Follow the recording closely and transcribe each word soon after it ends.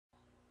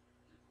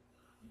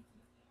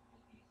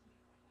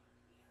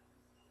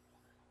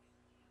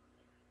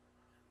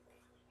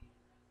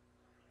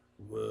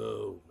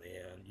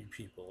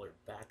people are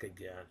back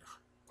again.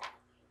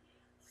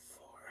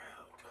 Far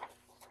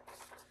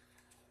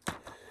out.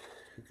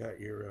 You got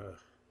your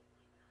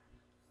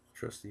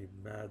trusty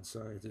mad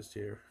scientist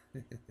here.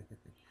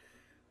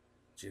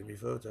 Jimi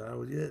Photon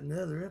with yet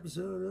another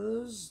episode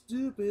of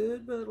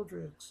Stupid Metal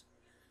Tricks.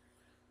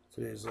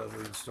 Today's lovely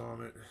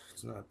installment.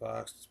 It's not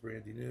boxed, it's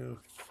brandy new.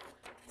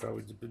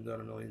 Probably been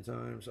done a million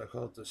times. I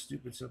call it the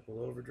Stupid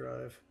Simple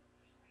Overdrive.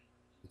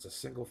 It's a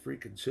single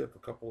freaking chip, a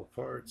couple of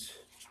parts,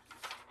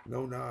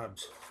 no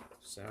knobs.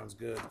 Sounds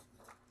good.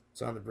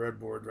 It's on the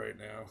breadboard right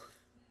now.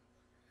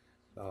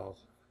 I'll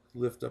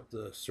lift up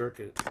the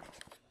circuit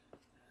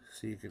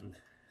so you can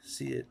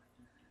see it.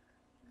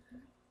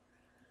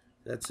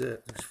 That's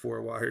it. There's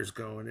 4 wires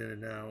going in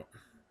and out.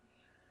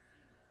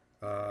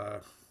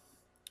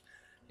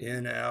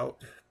 In,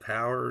 out,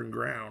 power, and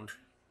ground.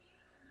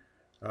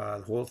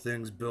 The whole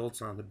thing's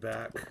built on the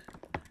back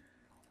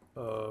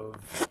of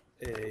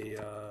a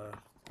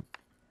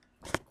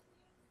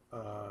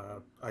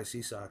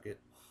IC socket.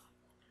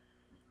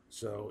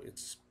 So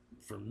it's,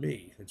 for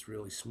me, it's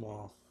really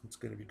small. It's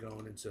going to be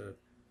going into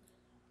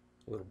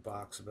a little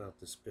box about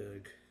this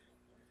big.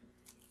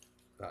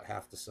 About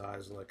half the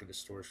size of like a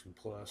Distortion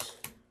Plus.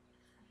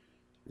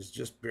 There's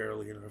just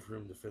barely enough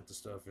room to fit the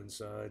stuff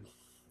inside.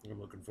 I'm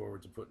looking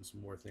forward to putting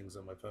some more things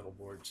on my pedal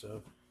board.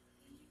 So,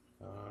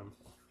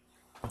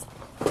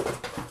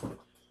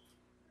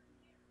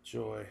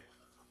 joy.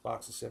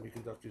 Box of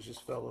semiconductors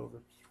just fell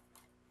over.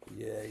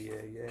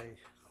 Yay.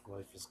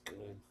 Life is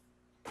good.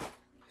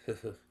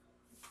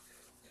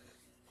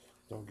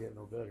 Don't get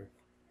no better.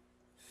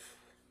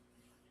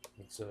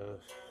 It's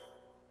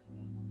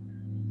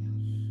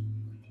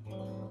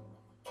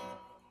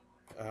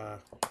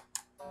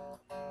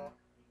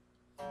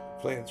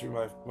playing through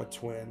my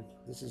twin.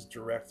 This is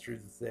direct through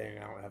the thing.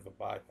 I don't have a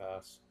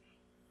bypass.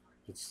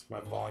 It's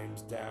my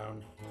volume's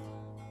down.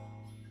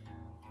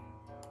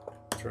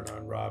 Turn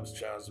on Rob's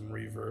Chasm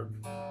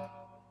reverb.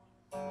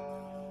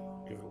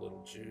 Give it a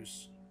little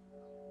juice.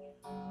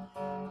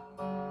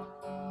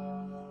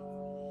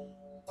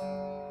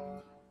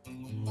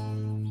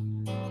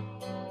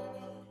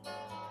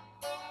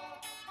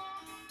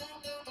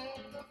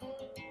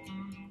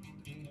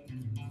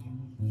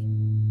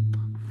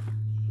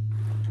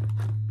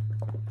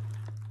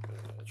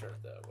 Turn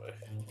it that way.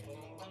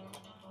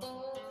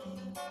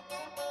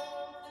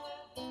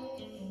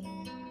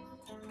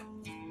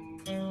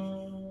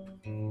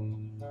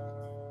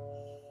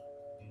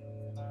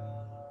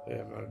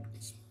 Yeah,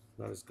 it's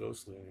not as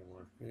ghostly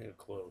anymore. Yeah,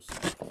 close.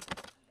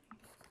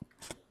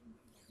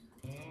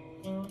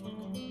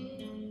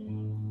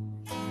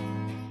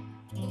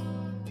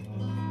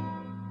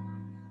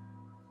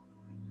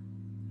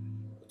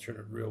 Turn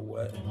it real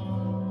wet.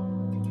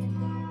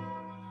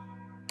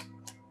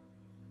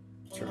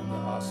 Turn the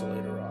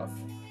oscillator off.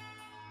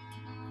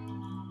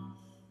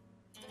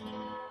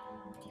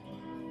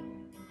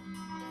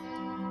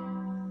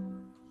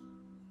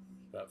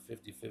 About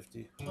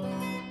 50-50.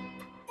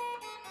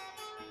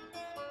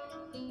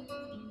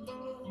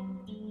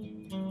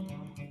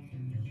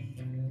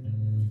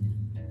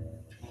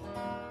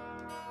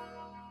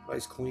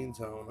 Nice clean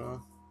tone, huh?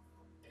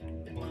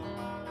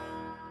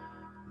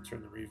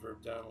 Turn the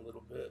reverb down a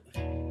little bit.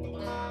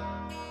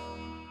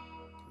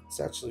 It's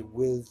actually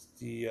with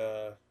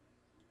the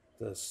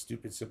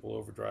Stupid Simple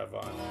Overdrive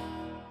on.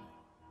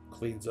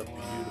 Cleans up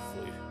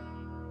beautifully.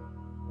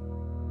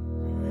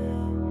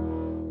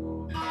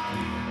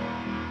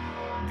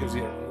 Gives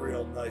you a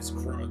real nice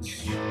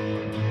crunch. A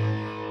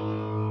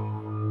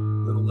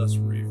little less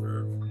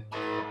reverb.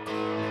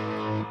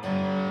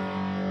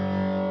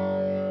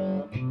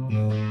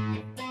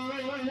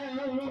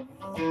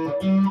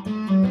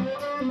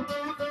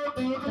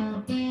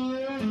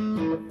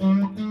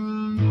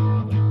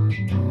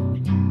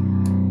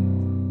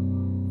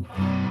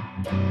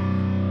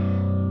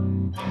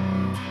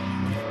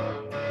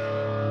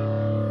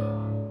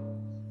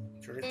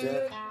 Turn it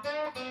dead.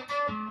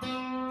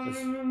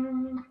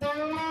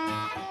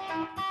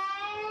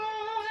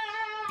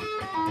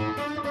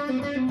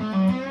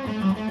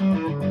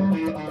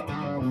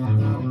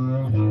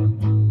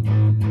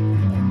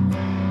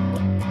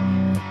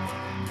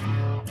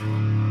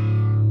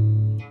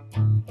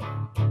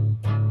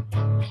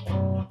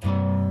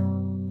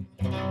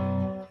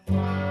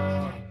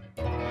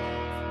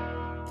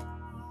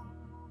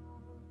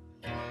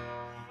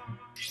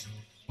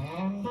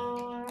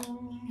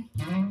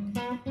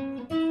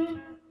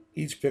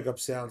 Each pickup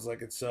sounds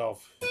like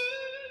itself.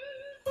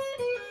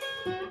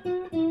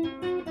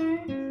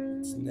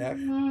 Its neck.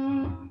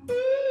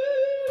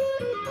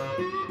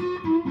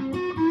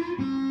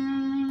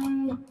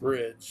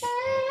 Bridge.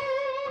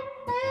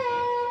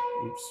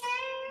 Oops.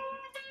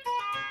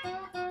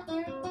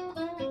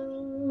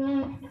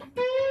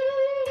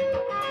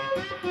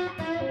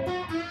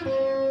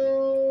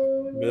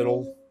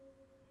 Middle.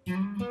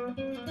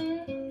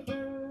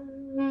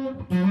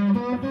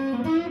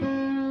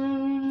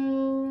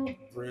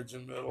 Bridge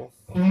and middle.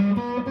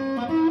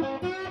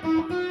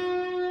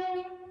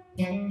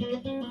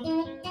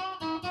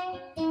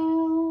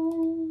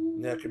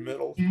 neck and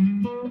middle.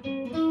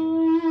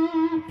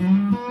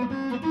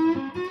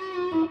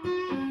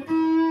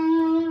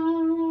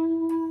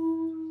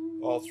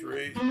 All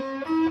three.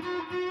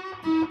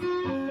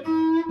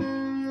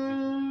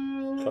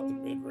 Cut the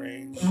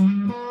mid-range.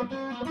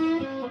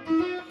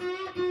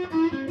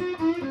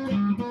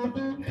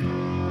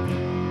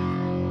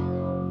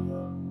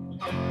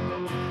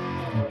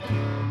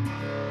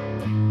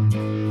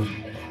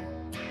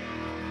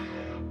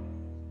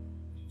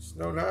 There's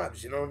no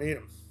knobs, you don't need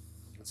them.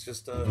 It's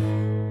just a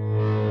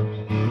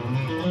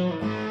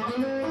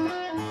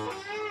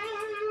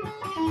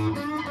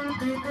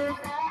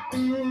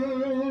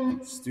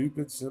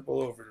stupid,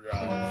 simple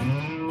overdrive.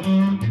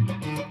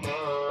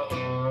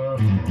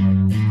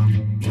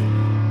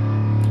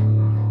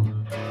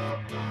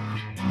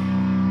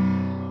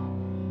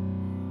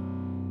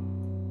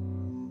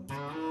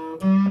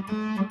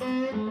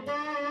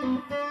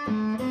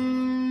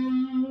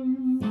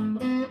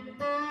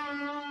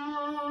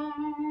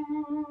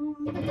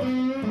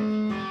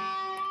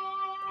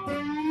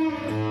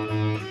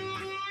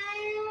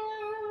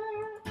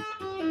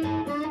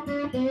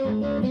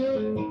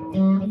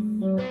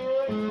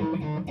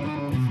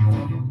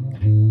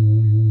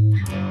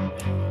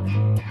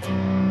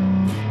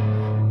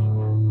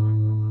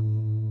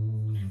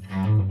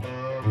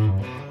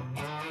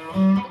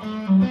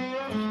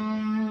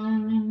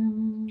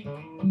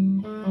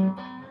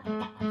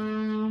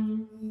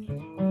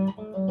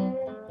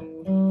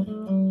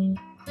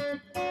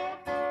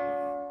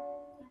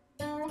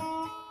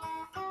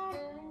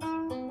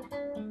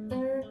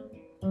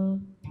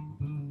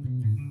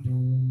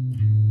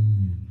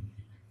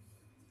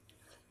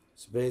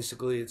 So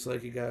basically, it's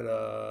like you got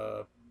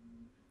a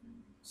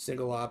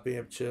single op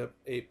amp chip,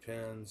 8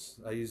 pins.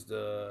 I used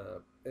a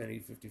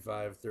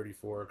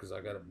NE5534 because I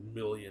got a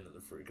million of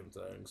the freaking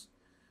things.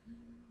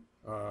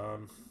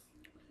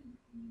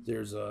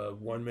 There's a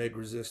 1 meg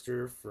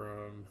resistor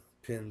from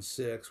pin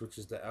 6, which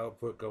is the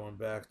output going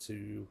back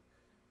to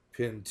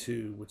pin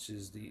 2, which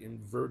is the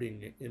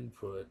inverting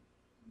input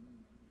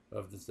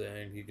of the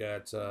thing. You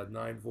got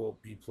 9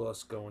 volt B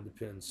plus going to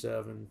pin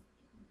 7.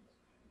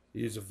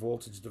 You use a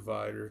voltage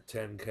divider,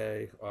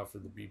 10K off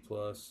of the B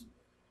plus,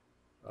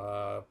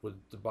 with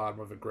the bottom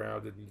of it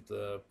grounded and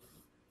the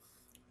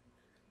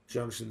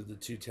junction to the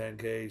two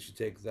 10Ks. You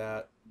take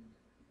that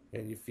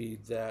and you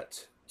feed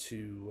that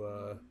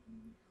to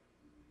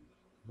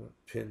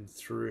pin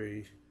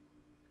 3.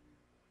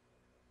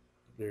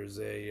 There's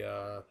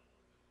a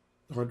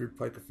 100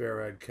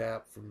 picofarad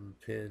cap from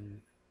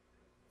pin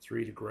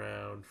 3 to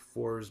ground.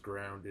 4 is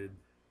grounded.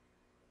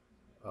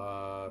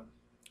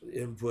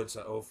 Inputs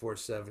a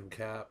 047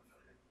 cap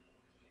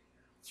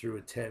through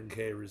a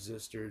 10K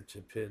resistor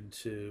to pin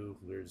 2.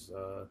 There's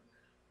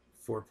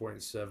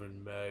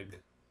 4.7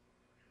 meg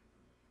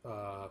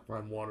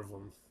on one of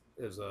them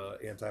is a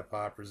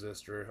anti-pop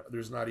resistor.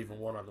 There's not even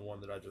one on the one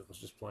that I was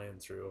just playing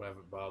through. I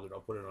haven't bothered. I'll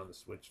put it on the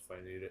switch if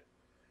I need it.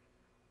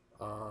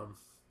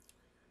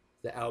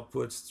 The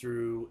outputs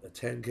through a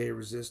 10K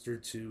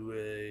resistor to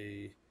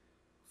a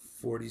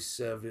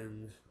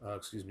 47, a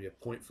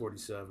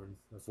 0.47,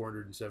 a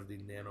 470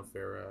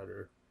 nanofarad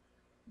or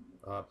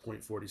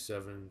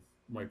 0.47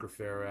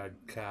 microfarad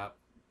cap.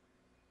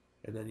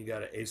 And then you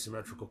got an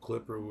asymmetrical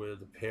clipper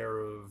with a pair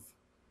of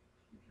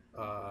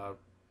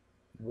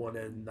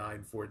 1N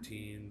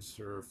 914s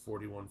or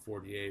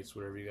 4148s,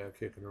 whatever you got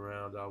kicking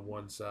around on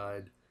one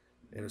side,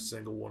 and a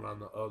single one on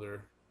the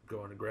other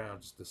going to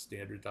ground, just a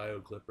standard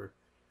diode clipper.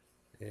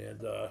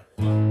 And I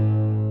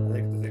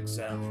think the thing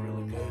sounds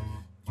really good.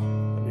 I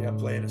mean, I'm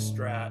playing a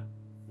Strat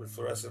with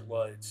fluorescent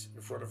lights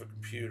in front of a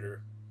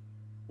computer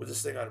with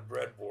this thing on a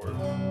breadboard,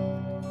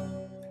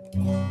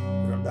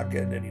 but I'm not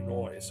getting any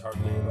noise,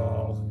 hardly at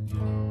all.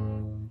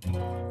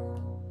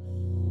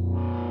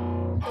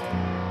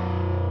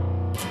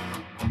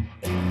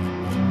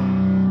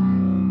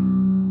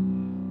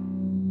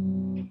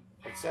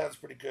 It sounds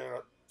pretty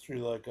good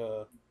through like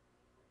a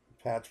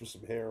patch with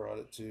some hair on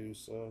it too,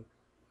 so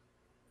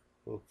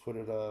we'll put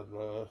it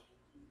on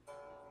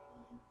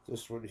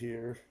this one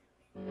here.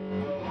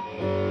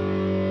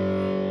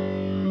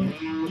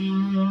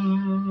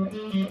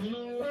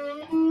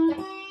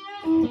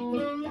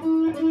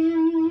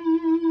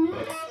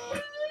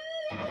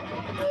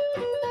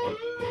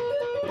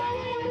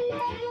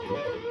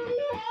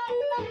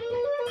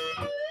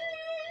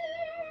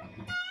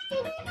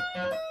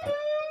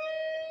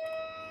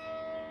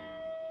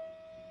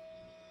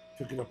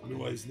 Picking up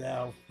noise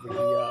now with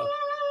the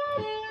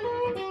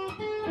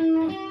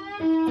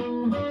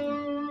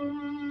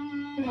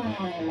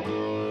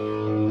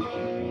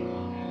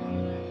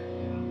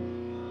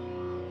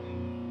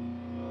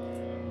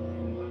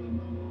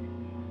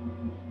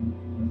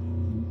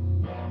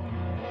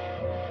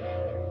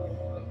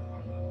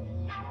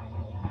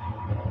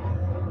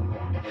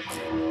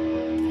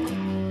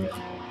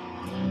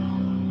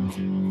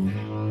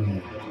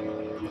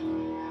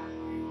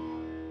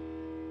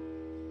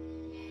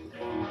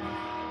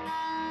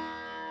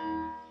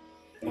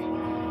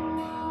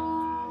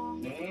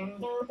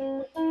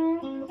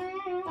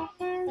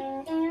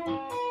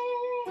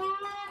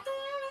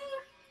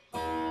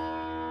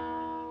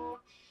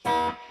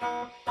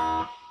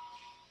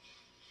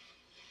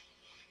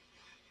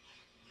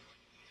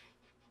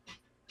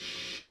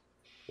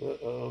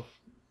Uh-oh.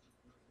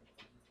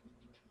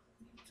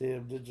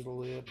 Damn digital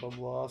lamp, I'm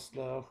lost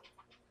now.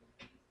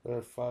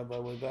 Gotta find my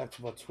way back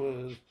to my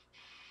twin.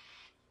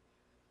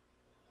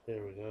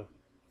 There we go.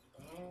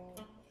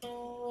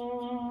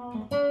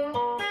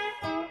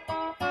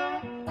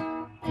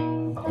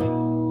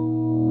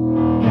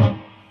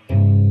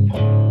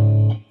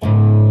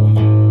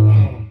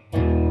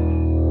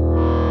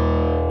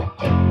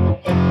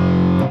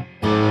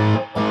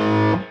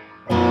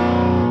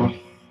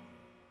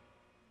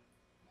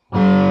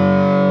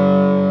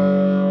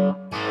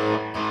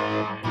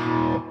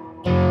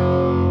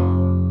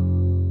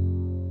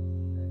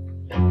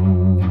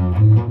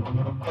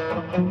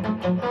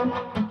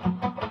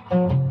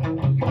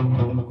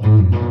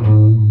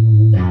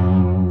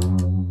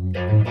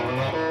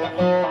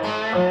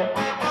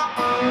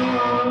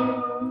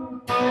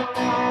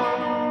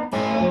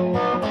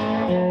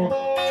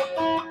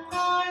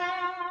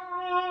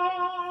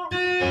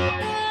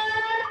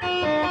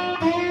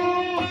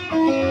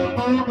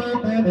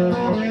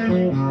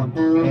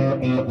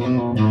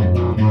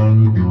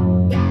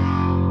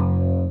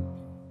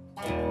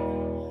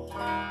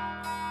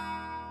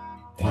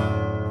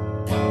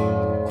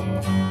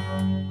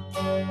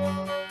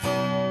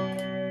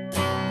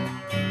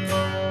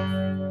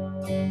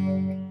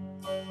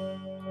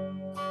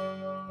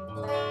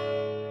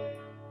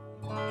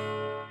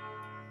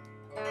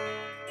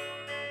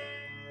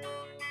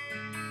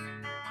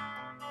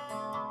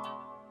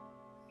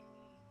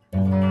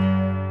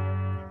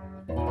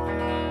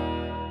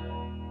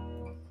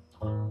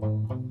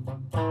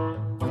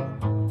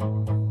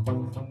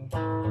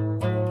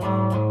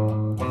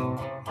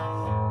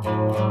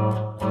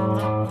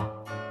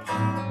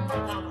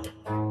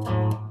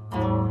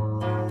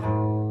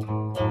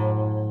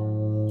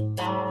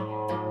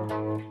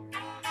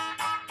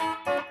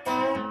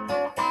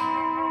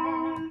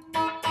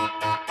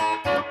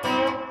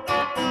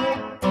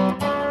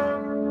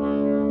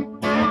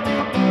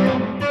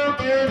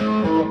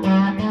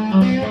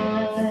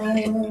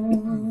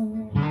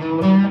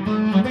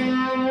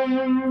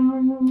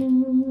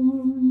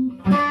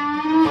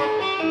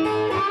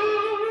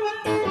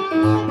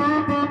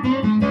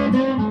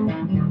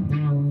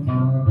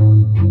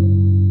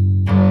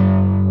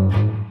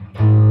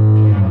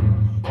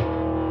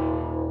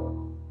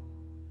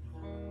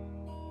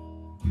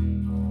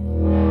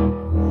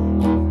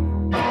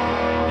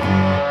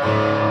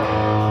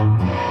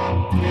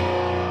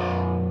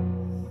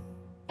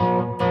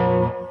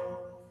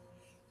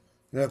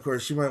 Now, of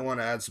course, you might want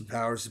to add some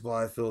power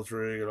supply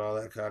filtering and all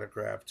that kind of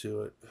crap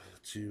to it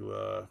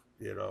to,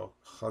 you know,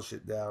 hush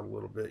it down a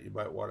little bit. You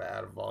might want to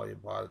add a volume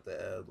pot at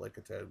the end, like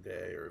a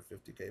 10K or a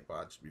 50K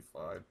pot should be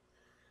fine.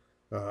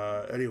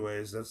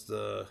 Anyways, that's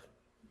the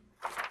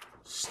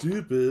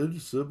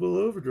stupid simple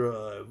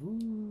overdrive.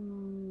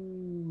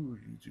 Ooh,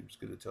 YouTube's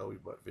going to tell me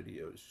my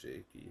video is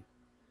shaky.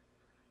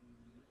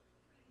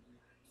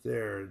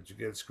 There, did you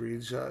get a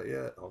screenshot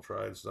yet? I'll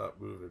try and stop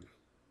moving.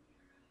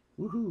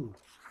 Woohoo!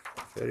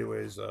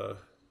 Anyways,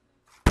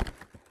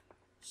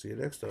 see you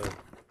next time.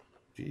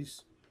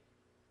 Peace.